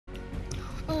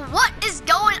What is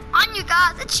going on, you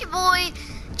guys? It's your boy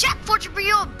Jack Fortune for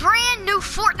a brand new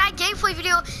Fortnite gameplay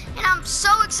video, and I'm so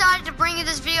excited to bring you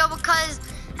this video because,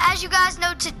 as you guys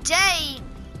know, today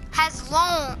has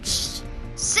launched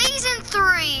Season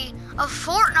 3 of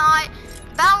Fortnite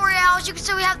Battle Royale. As you can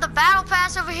see, we have the Battle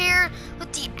Pass over here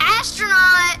with the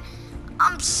astronaut.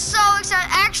 I'm so excited.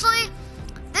 Actually,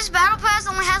 this Battle Pass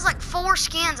only has like 4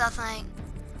 skins, I think,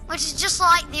 which is just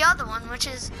like the other one,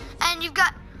 and you've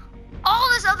got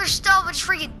all this other stuff, which is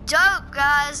freaking dope,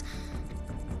 guys.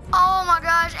 Oh my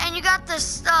gosh, and you got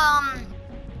this,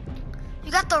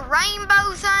 you got the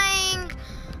rainbow thing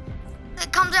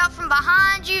that comes out from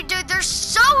behind you. Dude, there's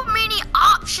so many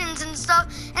options and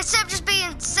stuff. Instead of just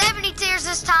being 70 tiers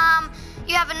this time,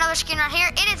 you have another skin right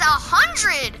here. It is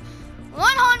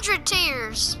 100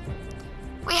 tiers.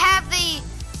 We have the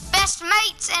best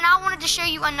mates, and I wanted to show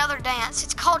you another dance.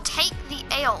 It's called Take the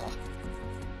L.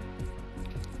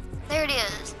 There it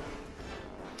is.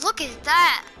 Look at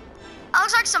that. It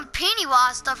looks like some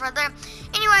Pennywise stuff right there.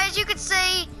 Anyway, as you can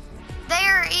see,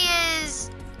 there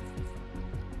is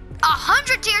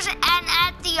 100 tiers, and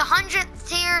at the 100th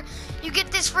tier, you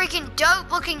get this freaking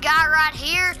dope looking guy right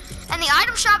here. And the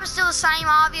item shop is still the same,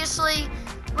 obviously.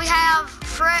 We have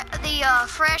the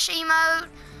fresh emote,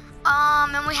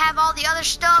 and we have all the other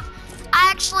stuff. I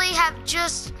actually have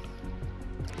just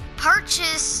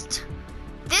purchased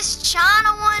this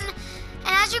China one,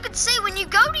 and as you can see, when you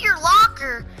go to your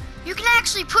locker, you can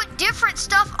actually put different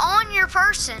stuff on your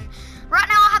person. Right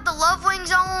now I have the love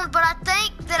wings on, but I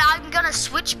think that I'm gonna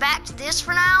switch back to this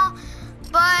for now.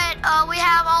 But we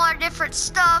have all our different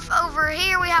stuff over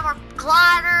here. We have our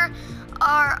glider,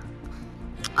 our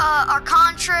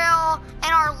contrail,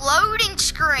 and our loading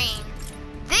screen.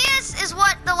 This is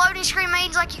what the loading screen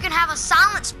means. Like, you can have a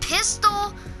silenced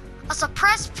pistol, a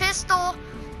suppressed pistol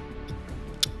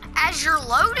as your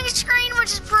loading screen,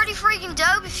 which is pretty freaking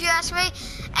dope if you ask me.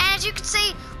 And as you can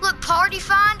see, look, Party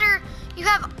Finder, you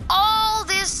have all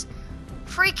this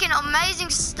freaking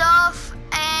amazing stuff,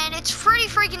 and it's pretty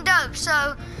freaking dope.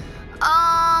 So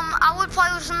I would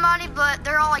play with somebody, but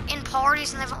they're all like in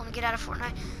parties and they don't want to get out of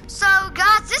Fortnite. So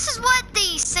guys, this is what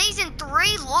the Season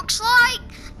 3 looks like.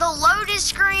 The loaded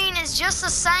screen is just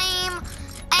the same,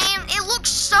 and it looks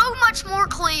so much more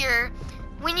clear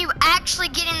when you actually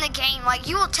get in the game. Like,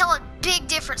 you will tell a big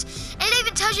difference. It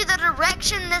even tells you the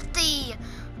direction that the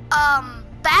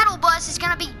battle bus is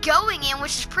gonna be going in,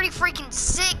 which is pretty freaking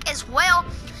sick as well.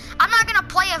 I'm not gonna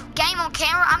play a game on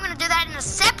camera. I'm gonna do that in a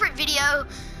separate video.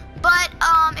 But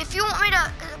if you want me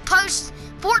to post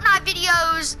Fortnite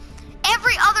videos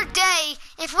every other day,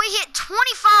 if we hit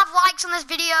 25 likes on this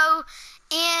video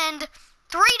in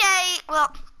 3 days,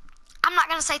 well, I'm not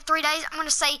gonna say 3 days. I'm gonna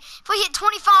say if we hit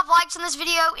 25 likes on this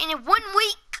video in 1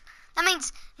 week, that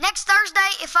means next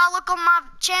Thursday, if I look on my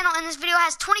channel and this video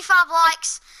has 25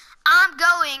 likes, I'm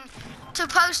going to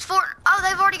post oh,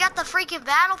 they've already got the freaking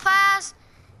battle pass.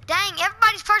 Dang,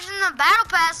 everybody's purchasing the battle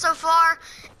pass so far,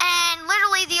 and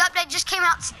literally the update just came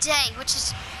out today, which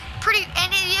is pretty,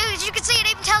 and as you can see, it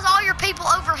even tells all your people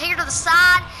over here to the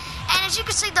side. And as you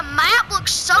can see, the map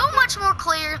looks so much more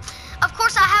clear. Of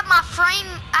course, I have my frame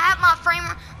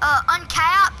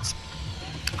uncapped,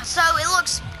 so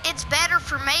it's better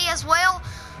for me as well,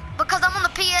 because I'm on the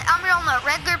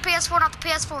regular PS4, not the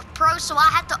PS4 Pro, so I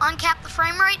have to uncap the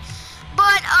frame rate.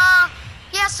 But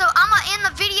yeah, so I'm gonna end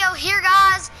the video here,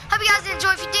 guys. Hope you guys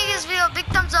enjoy. If you dig this video, big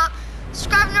thumbs up,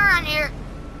 subscribe around here.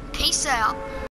 Peace out.